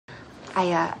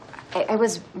I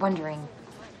was wondering,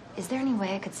 is there any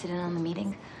way I could sit in on the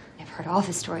meeting? I've heard all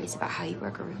the stories about how you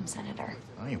work a room, Senator.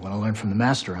 Oh, you want to learn from the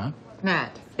master, huh?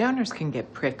 Matt, donors can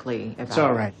get prickly about... It's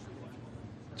all right.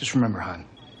 Just remember, hon,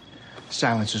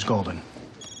 silence is golden.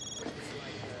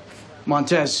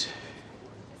 Montez.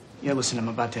 Yeah, listen, I'm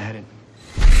about to head in.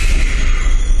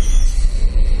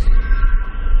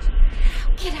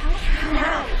 Get out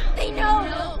now. They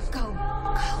know. Go.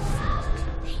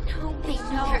 They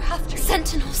know. They're after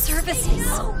Sentinel services.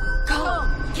 Go.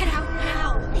 Get out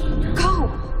now.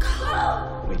 Go.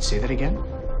 Wait, say that again?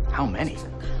 How many?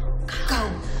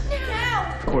 Go.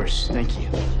 Of course, thank you.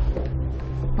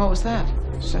 What was that?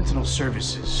 Sentinel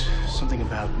services. Something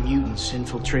about mutants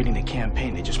infiltrating the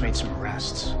campaign. They just made some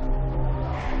arrests.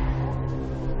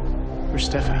 Where's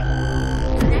Stephanie?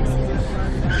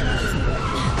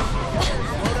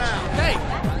 Hey!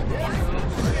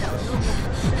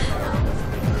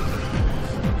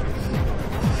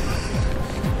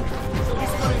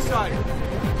 Let's go inside.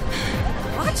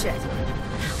 Watch it.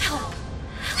 Help.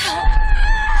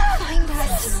 Find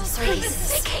us. Please.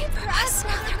 They came for us.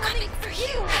 Now they're coming for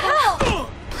you. Help.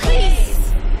 Please.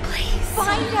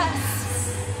 Find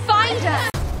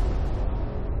us.